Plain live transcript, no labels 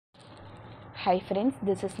Hi friends,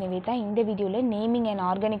 this is Niveta. In this video, naming an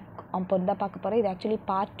organic compound da paaka pora. This actually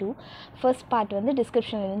part 2. First part வந்து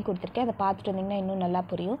description link கொடுத்திருக்கேன். அதை பார்த்துட்டு வந்தீங்கன்னா இன்னும் நல்லா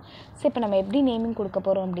புரியும். ஸோ இப்போ நம்ம எப்படி நேமிங் கொடுக்க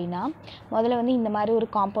போகிறோம் அப்படின்னா, முதல்ல வந்து இந்த மாதிரி ஒரு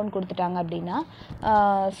காம்பவுண்ட் கொடுத்துட்டாங்க அப்படின்னா,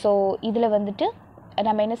 ஸோ இதில் வந்துட்டு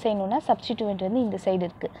நம்ம என்ன செய்யணும்னா சப்ஸ்டிடியூவெண்ட் வந்து இந்த சைடு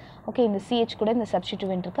இருக்குது. ஓகே, இந்த சிஹெச் கூட இந்த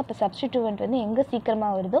சப்ஸ்டிடியூவெண்ட் இருக்குது. அப்போ சப்ஸ்டிடியூவெண்ட் வந்து எங்கே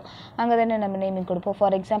சீக்கிரமாக வருதோ அங்கே தானே நம்ம நேமிங் கொடுப்போம்.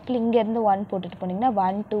 ஃபார் எக்ஸாம்பிள் இங்கேருந்து 1 போட்டுட்டு போனீங்கன்னா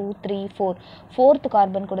 1 2 3 4 4th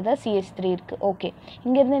கார்பன் கூட தான் CH3 இருக்குது. ஓகே,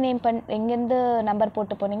 இங்கேருந்து இங்கேருந்து நம்பர்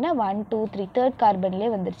போட்டு போனீங்கன்னா 1 2 3 3rd கார்பன்லேயே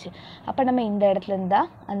வந்துருச்சு. அப்போ நம்ம இந்த இடத்துல இருந்தால்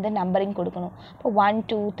அந்த நம்பரிங் கொடுக்கணும். இப்போ 1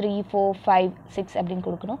 2 3 4 5 6 அப்படின்னு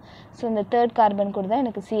கொடுக்கணும். ஸோ இந்த 3rd கார்பன் கூட தான்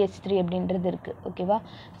எனக்கு CH3 அப்படின்றது இருக்குது. ஓகேவா?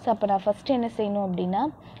 ஸோ அப்போ நான் ஃபஸ்ட்டு என்ன செய்யணும் அப்படின்னா,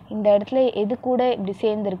 இந்த இடத்துல எது கூட இப்படி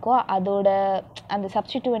சேர்ந்துருக்கோ அதோட அந்த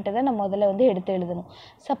சப்ஸ்டிடியூவெண்ட்டை தான் நான் முதல்ல வந்து எடுத்து எழுதணும்.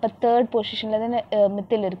 ஸோ அப்போ 3rd பொசிஷனில் தான்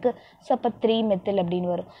மெத்தில் இருக்குது. ஸோ அப்போ 3 மெத்தில் அப்படின்னு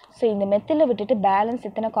வரும். ஸோ இந்த மெத்திலை விட்டுட்டு பேலன்ஸ்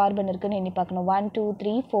எத்தனை கார்பன் இருக்குதுன்னு எண்ணி பார்க்கணும். 1 2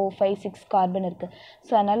 3 4 5 6 கார்பன் இருக்குது.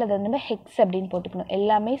 ஸோ அதனால் அதை வந்து ஹெக்ஸ் அப்படின்னு போட்டுக்கணும்.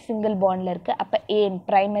 எல்லாமே சிங்கிள் பாண்டில் இருக்குது. அப்போ ஏன்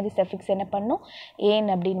ப்ரைமரி சஃபிக்ஸ் என்ன பண்ணணும், ஏன்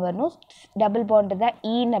அப்படின்னு வரணும். டபுள் பாண்டு தான்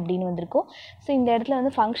ஈன் அப்படின்னு வந்திருக்கும். ஸோ இந்த இடத்துல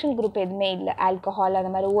வந்து ஃபங்க்ஷனல் குரூப் எதுவுமே இல்லை. ஆல்கஹால்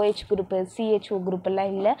அந்த மாதிரி OH குரூப்பு CHO குரூப்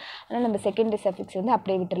எல்லாம் இல்லை. அதனால் நம்ம செகண்டரி சஃபிக்ஸ் வந்து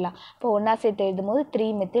அப்படியே விட்டுடலாம். இப்போ ஒன்றா சேர்த்து எழுதும் போது 3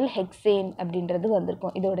 மெத்தில் ஹெக்ஸேன் அப்படின்றது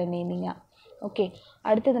வந்திருக்கும் இதோட நேமிங்காக. ஓகே,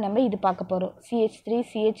 அடுத்தது நம்ம இது பார்க்க போகிறோம். CH3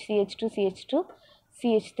 CH CH2 CH2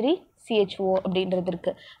 CH3 CHO அப்படின்றது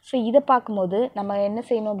இருக்குது. ஸோ இதை பார்க்கும்போது நம்ம என்ன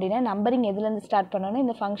செய்யணும் அப்படின்னா, நம்பரிங் எதுலேருந்து ஸ்டார்ட் பண்ணோன்னா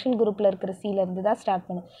இந்த ஃபங்க்ஷனல் குரூப்பில் இருக்கிற சிலேருந்து தான் ஸ்டார்ட்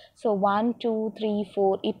பண்ணும். ஸோ 1 2 3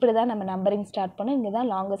 4 இப்படி தான் நம்ம நம்பரிங் ஸ்டார்ட் பண்ணோம். இங்கே தான்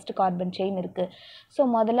லாங்கஸ்ட் கார்பன் செயின் இருக்குது. ஸோ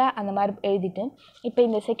முதல்ல அந்த மாதிரி எழுதிட்டு, இப்போ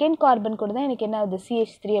இந்த செகண்ட் கார்பன் கூட தான் எனக்கு என்ன ஆகுது,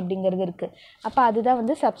 CH3 அப்படிங்கிறது இருக்குது. அப்போ அதுதான்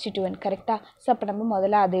வந்து சப்ஸ்டிடியூவன்ட். கரெக்டாக? ஸோ அப்போ நம்ம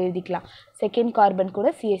முதல்ல அதை எழுதிக்கலாம். செகண்ட் கார்பன் கூட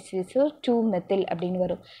CH3, ஸோ 2 மெத்தில் அப்படின்னு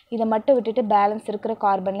வரும். இதை மட்டும் விட்டுட்டு பேலன்ஸ் இருக்கிற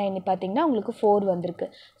கார்பன்லாம் எண்ணி பார்த்தீங்கன்னா உங்களுக்கு 4 வந்திருக்கு.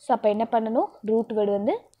 ஸோ அப்போ என்ன பண்ணணும், ரூட் வேர்டு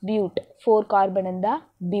வந்து பியூட். 4 கார்பன் இருந்தால்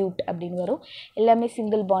பியூட் அப்படின்னு வரும். எல்லாமே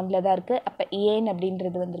சிங்கிள் பாண்டில் தான் இருக்குது. அப்போ ஏன்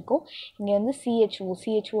அப்படின்றது வந்திருக்கும். இங்கே வந்து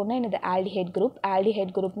CHOனா என்னது, ஆல்டிஹைட் குரூப்.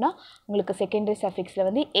 ஆல்டிஹைட் குரூப்னா உங்களுக்கு செகண்டரி சஃபிக்ஸில்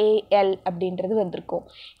வந்து AL அப்படின்றது வந்திருக்கும்.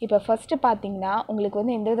 இப்போ ஃபஸ்ட்டு பார்த்தீங்கன்னா உங்களுக்கு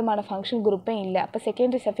வந்து எந்த விதமான ஃபங்க்ஷன் குரூப்பும் இல்லை. அப்போ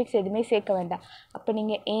செகண்டரி சஃபிக்ஸ் எதுவுமே சேர்க்க வேண்டாம். அப்போ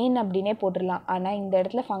நீங்கள் ஏன் அப்படின்னே போட்டுடலாம். ஆனால் இந்த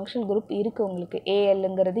இடத்துல ஃபங்க்ஷன் குரூப் இருக்குது, உங்களுக்கு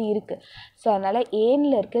ALங்கிறது இருக்குது. ஸோ அதனால்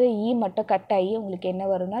ஏனில் இருக்கிற மட்டும் கட் ஆகி உங்களுக்கு என்ன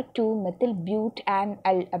வரும்னா 2 மெத்தில் பியூட் அண்ட்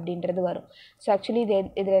அல் அப்படின்றது வரும். ஸோ ஆக்சுவலி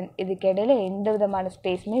இதுக்கு இடையில எந்த விதமான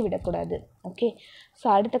ஸ்பேஸுமே விடக்கூடாது. ஓகே, ஸோ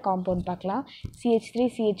அடுத்த காம்பவுண்ட் பார்க்கலாம். CH3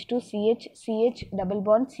 CH2 CH double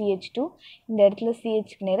bond CH2. இந்த இடத்துல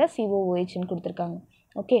CHக்கு நேராக COOHன்னு கொடுத்துருக்காங்க.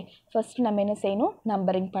 ஓகே, ஃபஸ்ட்டு நம்ம என்ன செய்யணும்,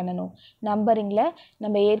 நம்பரிங் பண்ணணும். நம்பரிங்கில்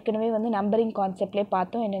நம்ம ஏற்கனவே வந்து நம்பரிங் கான்செப்ட்லேயே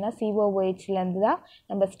பார்த்தோம். என்னென்னா COOHலேருந்து தான்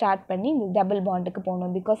நம்ம ஸ்டார்ட் பண்ணி இந்த டபுள் பாண்டுக்கு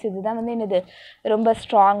போகணும். பிகாஸ் இதுதான் வந்து என்னது ரொம்ப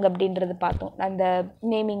ஸ்ட்ராங் அப்படின்றது பார்த்தோம் அந்த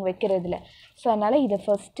நேமிங் வைக்கிறதுல. ஸோ அதனால் இதை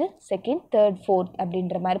ஃபஸ்ட்டு செகண்ட் தேர்ட் ஃபோர்த்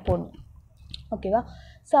அப்படின்ற மாதிரி போடணும். ஓகேவா?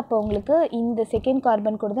 ஸோ அப்போ உங்களுக்கு இந்த செகண்ட்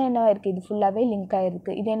கார்பன் கூட தான் என்னவா இருக்குது, இது ஃபுல்லாகவே லிங்க்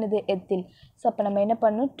ஆகிருக்கு. இது என்னது, எத்தில். ஸோ அப்போ நம்ம என்ன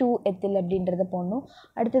பண்ணணும், 2 எத்தில் அப்படின்றத போடணும்.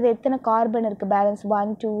 அடுத்தது எத்தனை கார்பன் இருக்குது, பேலன்ஸ்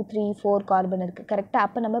 1 2 3 4 கார்பன் இருக்குது. கரெக்டாக?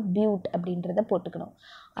 அப்போ நம்ம பியூட் அப்படின்றத போட்டுக்கணும்.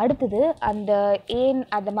 அடுத்தது அந்த ஏன்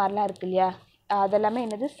அந்த மாதிரிலாம் இருக்கு இல்லையா, அதெல்லாமே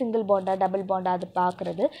என்னது சிங்கிள் பாண்டா டபுள் பாண்டா அது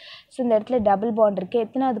பார்க்குறது. ஸோ இந்த இடத்துல டபுள் பாண்ட் இருக்குது.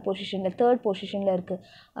 எத்தனாவது பொசிஷனில், 3rd பொசிஷனில் இருக்குது.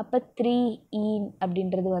 அப்போ 3 ஈன்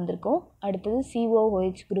அப்படின்றது வந்திருக்கும். அடுத்தது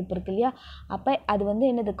COOH குரூப் இருக்குது இல்லையா, அப்போ அது வந்து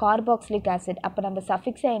என்னது கார்பாக்சிலிக் ஆசிட். அப்போ நம்ம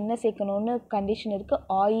சஃபிக்ஸாக என்ன சேர்க்கணும்னு கண்டிஷன் இருக்குது,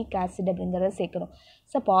 ஆயிக் ஆசிட் அப்படிங்கிறத சேர்க்கணும்.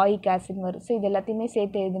 ஸோ அப்போ ஆயிக் ஆசிட் வரும். ஸோ இது எல்லாத்தையுமே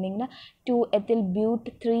சேர்த்து எழுதுனீங்கன்னா 2 எத்தில் பியூட்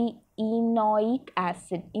 3 ஈனாயிக்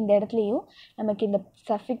ஆசிட். இந்த இடத்துலையும் நமக்கு இந்த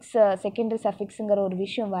சஃபிக்ஸ் செகண்டரி சஃபிக்ஸுங்கிற ஒரு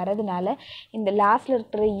விஷயம் வரதுனால இந்த லாஸ்ட்டில்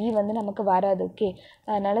இருக்கிற வந்து நமக்கு வராது. ஓகே,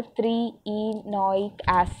 அதனால் 3 ஈனாயிக்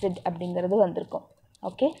ஆசிட் அப்படிங்கிறது வந்திருக்கும்.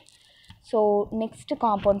 ஓகே, ஸோ நெக்ஸ்ட்டு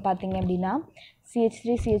காம்பவுண்ட் பார்த்தீங்க அப்படின்னா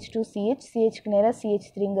CH3 CH2 CHக்கு நேராக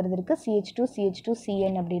CH3ங்கிறது இருக்குது. CH2 CH2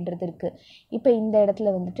 CN அப்படின்றது இருக்குது. இப்போ இந்த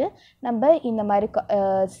இடத்துல வந்துட்டு நம்ம இந்த மாதிரி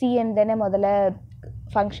CN தானே முதல்ல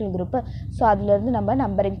ஃபங்க்ஷனல் குரூப்பு. ஸோ அதுலேருந்து நம்ம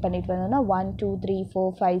நம்பரிங் பண்ணிட்டு வந்தோம்னா 1 2 3 4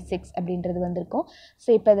 5 6 அப்படின்றது வந்திருக்கும். ஸோ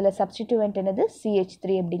இப்போ இதில் சப்ஸ்டிடியூவெண்ட் என்னது,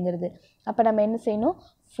 CH3 அப்படிங்கிறது. அப்போ நம்ம என்ன செய்யணும்,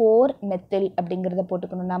 4 மெத்தில் அப்படிங்கிறத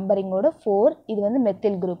போட்டுக்கணும். நம்பரிங்கோட 4. இது வந்து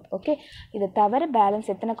மெத்தில் குரூப். ஓகே, இதை தவிர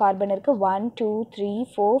பேலன்ஸ் எத்தனை கார்பன் இருக்குது, 1 2 3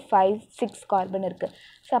 4 5 6 கார்பன் இருக்குது.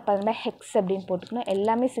 ஸோ அப்போ அது மாதிரி ஹெக்ஸ் அப்படின்னு போட்டுக்கணும்.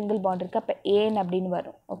 எல்லாமே சிங்கிள் பாண்ட் இருக்குது. அப்போ ஏன் அப்படின்னு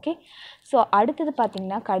வரும். ஓகே, ஸோ அடுத்தது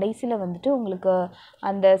பார்த்திங்கன்னா கடைசியில் வந்துட்டு உங்களுக்கு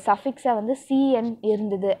அந்த சஃபிக்ஸாக வந்து CN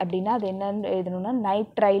இருந்தது அப்படின்னா அது என்னன்னு எழுதணும்னா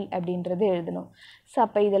நைட்ரைல் அப்படின்றது எழுதணும். ஸோ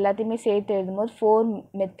அப்போ இது எல்லாத்தையுமே சேர்த்து எழுதும்போது 4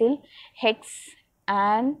 மெத்தில் ஹெக்ஸ்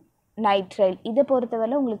அண்ட் நைட்ரைல். இதை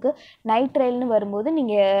பொறுத்தவரை உங்களுக்கு நைட்ரைல்னு வரும்போது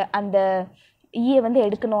நீங்கள் அந்த ஈயை வந்து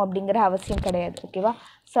எடுக்கணும் அப்படிங்கிற அவசியம் கிடையாது. ஓகேவா?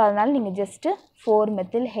 ஸோ அதனால் நீங்கள் ஜஸ்ட்டு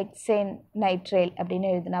 4-மெத்தில் ஹெக்சேன் நைட்ரைல்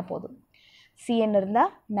அப்படின்னு எழுதினா போதும். CN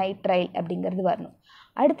இருந்தால் நைட்ரைல் அப்படிங்கிறது வரணும்.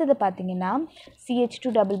 அடுத்தது பார்த்தீங்கன்னா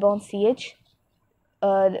CH2 double bond CH,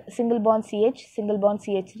 single bond CH, single bond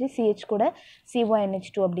CH3, CH கூட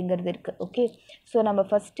CONH2 அப்படிங்கிறது இருக்குது. ஓகே, ஸோ நம்ம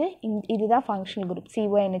ஃபஸ்ட்டு இதுதான் ஃபங்க்ஷனல் குரூப்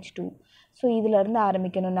CONH2. ஸோ இதிலேருந்து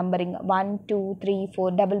ஆரம்பிக்கணும் நம்பரிங் 1 2 3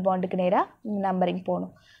 4 டபுள் பாண்டுக்கு நேராக நம்பரிங்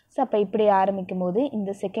போகணும். ஸோ அப்போ இப்படி ஆரம்பிக்கும் போது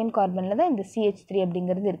இந்த செகண்ட் கார்பனில் தான் இந்த CH3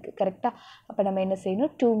 அப்படிங்கிறது இருக்குது. கரெக்டாக? அப்போ நம்ம என்ன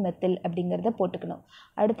செய்யணும், 2-மெத்தில் அப்படிங்கிறத போட்டுக்கணும்.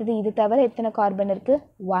 அடுத்தது இது தவிர எத்தனை கார்பன் இருக்குது,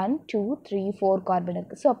 1 2 3 4 கார்பன்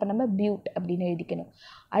இருக்குது. ஸோ அப்போ நம்ம பியூட் அப்படின்னு எழுதிக்கணும்.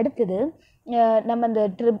 அடுத்தது நம்ம இந்த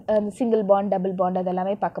சிங்கிள் பாண்ட் டபுள் பாண்ட்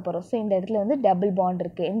அதெல்லாமே பார்க்க போகிறோம். ஸோ இந்த இடத்துல வந்து டபுள் பாண்ட்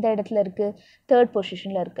இருக்குது. எந்த இடத்துல இருக்குது, 3rd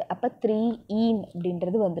பொசிஷனில் இருக்குது. அப்போ 3ஈன்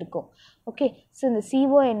அப்படின்றது வந்திருக்கும். ஓகே, ஸோ இந்த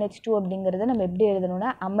CONH2 அப்படிங்கிறத நம்ம எப்படி எழுதணும்னா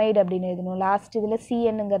அமைடு அப்படின்னு எழுதணும். லாஸ்ட் இதில்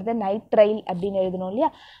CNங்கிறத நைட்ரைல் அப்படின்னு எழுதணும் இல்லையா?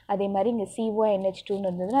 அதே மாதிரி இங்கே CONH2ன்னு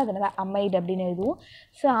இருந்ததுன்னா அதனால் அமைடு அப்படின்னு எழுதுவோம்.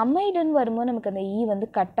 ஸோ அமைடுன்னு வரும்போது நமக்கு அந்த ஈ வந்து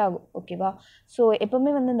கட் ஆகும். ஓகேவா? ஸோ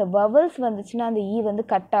எப்போவுமே வந்து இந்த வவல்ஸ் வந்துச்சுன்னா அந்த ஈ வந்து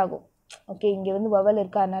கட் ஆகும். ஓகே, இங்கே வந்து வவல்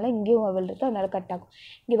இருக்கா, அதனால் இங்கேயும் வவல் இருக்குது, அதனால் கட் ஆகும்.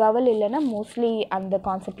 இங்கே வவல் இல்லைன்னா மோஸ்ட்லி அந்த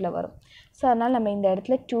கான்செப்டில் வரும். ஸோ அதனால் நம்ம இந்த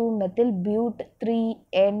இடத்துல 2-மெத்தில் பியூட்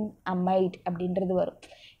 3N அமைட் அப்படின்றது வரும்.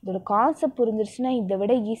 இதோட கான்செப்ட் புரிஞ்சிருச்சுன்னா இதை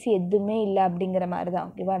விட ஈஸி எதுவுமே இல்லை அப்படிங்கிற மாதிரி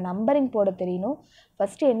தான். ஓகேவா? நம்பரிங் போட தெரியணும்.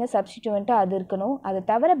 ஃபஸ்ட்டு என்ன சப்ஸ்டிடியூவெண்ட்டோ அது இருக்கணும். அதை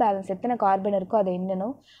தவிர பேலன்ஸ் எத்தனை கார்பன் இருக்கோ அதை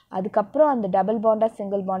எண்ணணும். அதுக்கப்புறம் அந்த டபுள் பாண்டா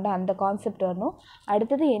சிங்கிள் பாண்டா அந்த கான்செப்ட் வரணும்.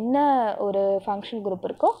 அடுத்தது என்ன ஒரு ஃபங்க்ஷன் குரூப்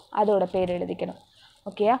இருக்கோ அதோட பேர் எழுதிக்கணும்.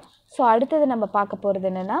 ஓகேயா? ஸோ அடுத்தது நம்ம பார்க்க போகிறது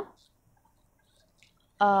என்னென்னா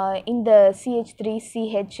இந்த CH3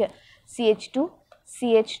 CH CH2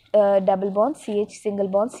 CH double bond CH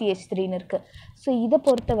single bond CH3ன்னு இருக்குது. ஸோ இதை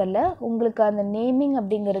பொறுத்தவரை உங்களுக்கு அந்த நேமிங்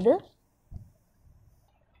அப்படிங்கிறது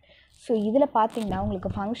ஸோ இதில் பார்த்தீங்கன்னா உங்களுக்கு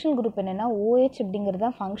ஃபங்க்ஷனல் குரூப் என்னென்னா OH அப்படிங்கிறது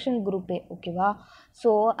தான் ஃபங்க்ஷனல் குரூப்பே. ஓகேவா? ஸோ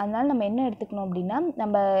அதனால் நம்ம என்ன எடுத்துக்கணும் அப்படின்னா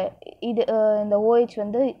நம்ம இது இந்த OH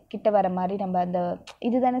வந்து கிட்ட வர மாதிரி நம்ம அந்த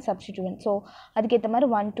இதுதானே சப்ஸ்டிடியூவன்ட். ஸோ அதுக்கேற்ற மாதிரி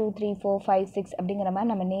 1 2 3 4 5 6 அப்படிங்கிற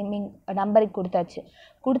மாதிரி நம்ம நேமிங் நம்பருக்கு கொடுத்தாச்சு.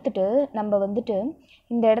 கொடுத்துட்டு நம்ம வந்துட்டு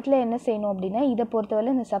இந்த இடத்துல என்ன செய்யணும் அப்படின்னா இதை பொறுத்தவரை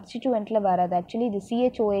இந்த சப்ஸ்டிடியூவெண்ட்டில் வராது. ஆக்சுவலி இது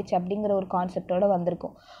CHOH அப்படிங்கிற ஒரு கான்செப்டோடு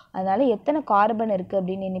வந்திருக்கும். அதனால் எத்தனை கார்பன் இருக்குது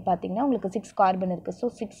அப்படின்னு எண்ணி பார்த்தீங்கன்னா உங்களுக்கு 6 கார்பன் இருக்குது. ஸோ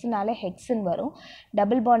 6னால ஹெக்ஸன் வரும்.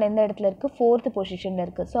 டபுள் பாண்ட் எந்த இடத்துல இருக்குது, 4th பொசிஷனில்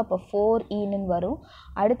இருக்குது. ஸோ அப்போ 4ஈன்னு வரும்.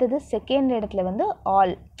 அடுத்தது செகண்ட் இடத்துல வந்து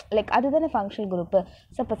ஆல், லைக் அதுதானே ஃபங்க்ஷனல் குரூப்பு.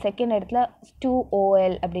 ஸோ அப்போ செகண்ட் இடத்துல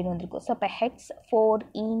 2OL அப்படின்னு வந்திருக்கும். ஸோ அப்போ ஹெக்ஸ்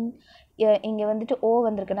 4ஈன், இங்கே வந்துட்டு O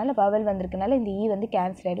வந்திருக்கனால வவல் வந்திருக்கனால இந்த E வந்து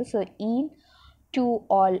கேன்சல் ஆகிடும். ஸோ ஈன்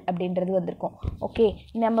 2all அப்படின்றது வந்திருக்கும். ஓகே,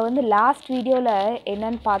 நம்ம வந்து லாஸ்ட் வீடியோவில்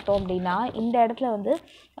என்னென்னு பார்த்தோம் அப்படின்னா இந்த இடத்துல வந்து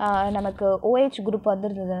நமக்கு OH குரூப்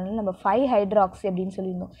வந்துருந்ததுனால நம்ம 5 ஹைட்ராக்சி அப்படின்னு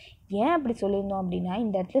சொல்லியிருந்தோம். ஏன் அப்படி சொல்லியிருந்தோம் அப்படின்னா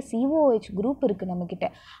இந்த இடத்துல COH குரூப் இருக்குது நம்மக்கிட்ட.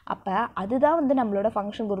 அப்போ அதுதான் வந்து நம்மளோட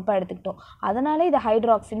ஃபங்க்ஷன் குரூப்பாக எடுத்துக்கிட்டோம். அதனால இதை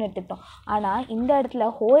ஹைட்ராக்சின்னு எடுத்துக்கிட்டோம். ஆனால் இந்த இடத்துல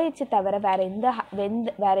OH தவிர வேறு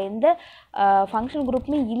எந்த ஃபங்க்ஷன்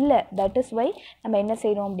குரூப்புமே இல்லை. தட் இஸ் வை நம்ம என்ன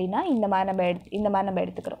செய்யணும் அப்படின்னா இந்த மாதிரி நம்ம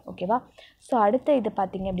எடுத்துக்கிறோம். ஓகேவா? ஸோ அடுத்த இது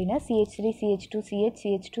பார்த்திங்க அப்படின்னா CH3 CH2 CH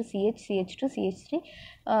CH2 CH CH2 CH3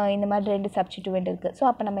 இந்த மாதிரி 2 சப்ஸ்டிடியூவெண்ட் இருக்குது. ஸோ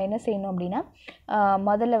அப்போ நம்ம என்ன செய்யணும் அப்படின்னா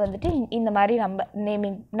முதல்ல வந்துட்டு இந்த மாதிரி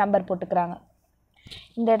நேமிங் நம்பர் போட்டுக்கிறாங்க.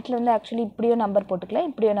 இந்த இடத்துல வந்து ஆக்சுவலி இப்படியோ நம்பர்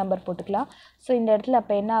போட்டுக்கலாம். ஸோ இந்த இடத்துல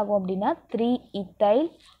அப்போ என்ன ஆகும் அப்படின்னா 3 இத்தைல்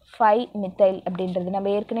 5 மித்தைல் அப்படின்றது நம்ம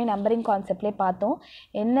ஏற்கனவே நம்பரிங் கான்செப்ட்லேயே பார்த்தோம்.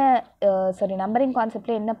 நம்பரிங்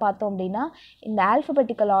கான்செப்ட்லேயே என்ன பார்த்தோம் அப்படின்னா இந்த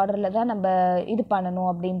ஆல்ஃபபெட்டிக்கல் ஆர்டரில் தான் நம்ம இது பண்ணணும்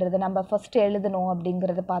அப்படின்றத நம்ம ஃபஸ்ட்டு எழுதணும்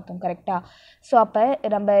அப்படிங்கிறத பார்த்தோம். கரெக்டாக? ஸோ அப்போ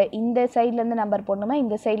நம்ம இந்த சைட்லேருந்து நம்பர் போடணுமா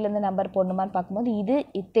இந்த சைட்லேருந்து நம்பர் போடணுமான்னு பார்க்கும்போது இது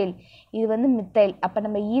இத்தைல், இது வந்து மித்தைல். அப்போ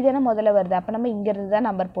நம்ம தானே முதல்ல வருது. அப்போ நம்ம இங்கேருந்து தான்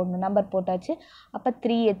நம்பர் போடணும். நம்பர் போட்டாச்சு. அப்போ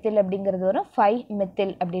 3 எத்தில் அப்படிங்கிறது வரும், 5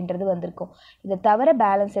 மெத்தில் அப்படின்றது வந்திருக்கும். இதை தவிர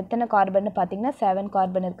பேலன்ஸ் எத்தனை கார்பன் பார்த்தீங்கன்னா 7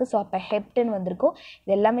 கார்பன் இருக்குது. ஸோ அப்போ ஹெப்டன் வந்திருக்கும்.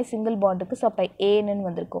 இது எல்லாமே சிங்கிள் பாண்ட் இருக்குது. ஸோ அப்போ ஏன்னு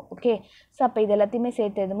வந்திருக்கும். ஓகே, ஸோ அப்போ இது எல்லாத்தையுமே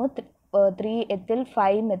சேர்த்து எழுதும்போது 3 எத்தில்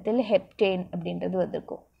 5 மெத்தில் ஹெப்டேன் அப்படின்றது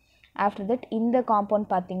வந்திருக்கும். ஆஃப்டர் தட் இந்த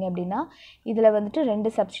காம்பவுண்ட் பார்த்தீங்க அப்படின்னா இதில் வந்துட்டு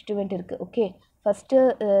 2 சப்ஸ்டிடியூவெண்ட் இருக்குது. ஓகே, ஃபஸ்ட்டு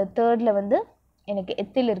தேர்டில் வந்து எனக்கு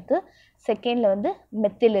எத்தில் இருக்குது, செகண்டில் வந்து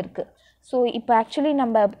மெத்தில் இருக்குது. ஸோ இப்போ ஆக்சுவலி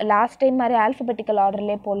நம்ம லாஸ்ட் டைம் மாதிரி ஆல்ஃபபெட்டிக்கல்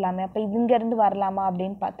ஆர்டர்லேயே போடலாமே, அப்போ இங்கேருந்து வரலாமா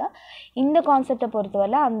அப்படின்னு பார்த்தா இந்த கான்செப்டை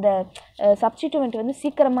பொறுத்தவரை அந்த சப்ஸ்டிடியூவெண்ட் வந்து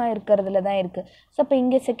சீக்கிரமாக இருக்கிறதுல தான் இருக்குது. ஸோ அப்போ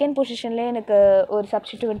இங்கே செகண்ட் பொசிஷன்லேயே எனக்கு ஒரு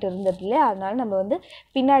சப்ஸ்டிடியூவெண்ட் இருந்தது இல்லையா, அதனால நம்ம வந்து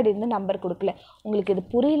பின்னாடி இருந்து நம்பர் கொடுக்கல. உங்களுக்கு இது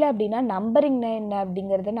புரியல அப்படின்னா நம்பரிங்னா என்ன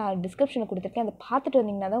அப்படிங்கிறத நான் டிஸ்கிரிப்ஷனில் கொடுத்துருக்கேன். அதை பார்த்துட்டு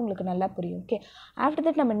வந்தீங்கன்னா தான் உங்களுக்கு நல்லா புரியும். ஓகே, ஆஃப்டர்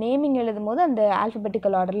தட் நம்ம நேமிங் எழுதும் போது அந்த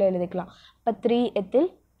ஆல்ஃபபெட்டிக்கல் ஆர்டரில் எழுதிக்கலாம். இப்போ 3 எத்தில்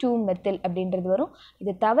 2 மெத்தில் அப்படின்றது வரும்.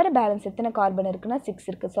 இது தவிர பேலன்ஸ் எத்தனை கார்பன் இருக்குன்னா 6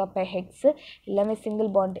 இருக்குது. ஸோ அப்போ ஹெக்ஸு எல்லாமே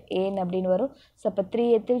சிங்கிள் பாண்ட் ஏன் அப்படின்னு வரும். ஸோ அப்போ 3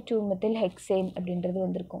 எத்தில் 2 மெத்தில் ஹெக்ஸேன் அப்படின்றது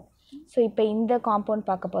வந்திருக்கும். ஸோ இப்போ இந்த காம்பவுண்ட்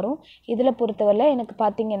பார்க்க போகிறோம். இதில் பொறுத்தவரை எனக்கு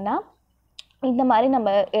பார்த்திங்கன்னா இந்த மாதிரி நம்ம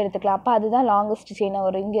எடுத்துக்கலாம். அப்போ அதுதான் லாங்கஸ்ட் செயினாக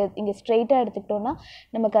வரும். இங்கே ஸ்ட்ரெயிட்டாக எடுத்துக்கிட்டோன்னா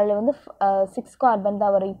நமக்கு அதில் வந்து 6 கார்பன்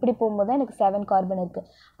தான் வரும். இப்படி போகும்போது தான் எனக்கு 7 கார்பன் இருக்குது.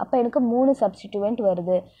 அப்போ எனக்கு 3 சப்ஸ்டிடியூவன்ட்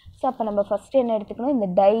வருது. ஸோ அப்போ நம்ம ஃபஸ்ட்டு என்ன எடுத்துக்கணும், இந்த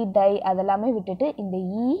டை அதெல்லாமே விட்டுட்டு இந்த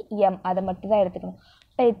EM அதை மட்டும் தான் எடுத்துக்கணும்.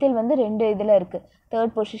 இப்போ எத்தில் வந்து 2 இதில் இருக்குது.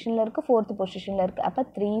 3rd பொசிஷனில் இருக்குது, 4th பொசிஷனில் இருக்குது. அப்போ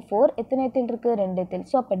 3 4 எத்தனை எத்தில் இருக்குது, 2 எத்தில்.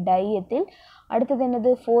 ஸோ அப்போ டை எத்தில். அடுத்தது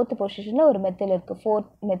என்னது, 4th பொசிஷனில் ஒரு மெத்தில் இருக்குது,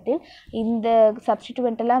 4th மெத்தில். இந்த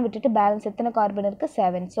சப்ஸ்டிடியூவெண்ட்டெல்லாம் விட்டுட்டு பேலன்ஸ் எத்தனை கார்பன் இருக்குது,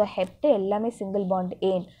 7. ஸோ ஹெப்ட் எல்லாமே சிங்கிள் பாண்ட்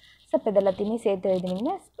ஏன். ஸோ இப்போ இது எல்லாத்தையுமே சேர்த்து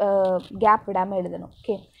எழுதினீங்கன்னா கேப் விடாமல் எழுதணும்.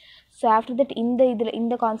 ஓகே. ஸோ ஆஃப்டர் தட்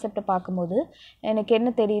இந்த கான்செப்டை பார்க்கும்போது எனக்கு என்ன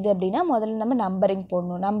தெரியுது அப்படின்னா, முதல்ல நம்ம நம்பரிங்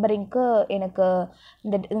போடணும். நம்பரிங்க்கு எனக்கு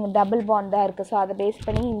இந்த டபுள் பாண்ட் தான் இருக்குது. ஸோ அதை பேஸ்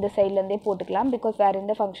பண்ணி இந்த சைட்லேருந்தே போட்டுக்கலாம். பிகாஸ் வேறு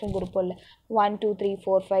எந்த ஃபங்க்ஷன் குரூப்பும் இல்லை. 1 2 3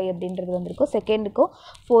 4 5 அப்படின்றது வந்திருக்கும். செகண்டுக்கும்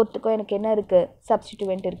 4த்துக்கும் எனக்கு என்ன இருக்குது,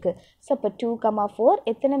 சப்ஸ்டிடியூவெண்ட் இருக்குது. ஸோ இப்போ 2 4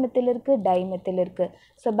 எத்தனை மெத்தில் இருக்குது, டை மெத்தில் இருக்குது.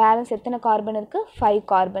 ஸோ பேலன்ஸ் எத்தனை கார்பன் இருக்குது, 5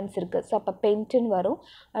 கார்பன்ஸ் இருக்குது. ஸோ அப்போ பென்டன் வரும்.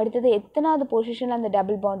 அடுத்தது எத்தனாவது பொசிஷனில் அந்த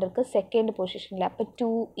டபுள் பாண்ட் இருக்குது, செகண்ட் பொசிஷனில். அப்போ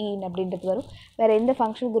 2 ஈன் அப்படின்றது வரும். வேறு எந்த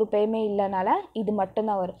ஃபங்க்ஷன் குரூப்பையுமே இல்லைனால இது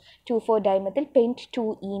மட்டும்தான் வரும். 2 4 டைமெத்தில் பென்ட் 2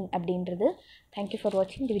 ஈன் அப்படின்றது. தேங்க்யூ ஃபார்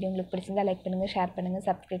வாட்சிங். இந்த வீடியோ உங்களுக்கு பிடிச்சிருந்தா லைக் பண்ணுங்கள், ஷேர் பண்ணுங்கள்,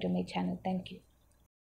 subscribe to my channel. Thank you.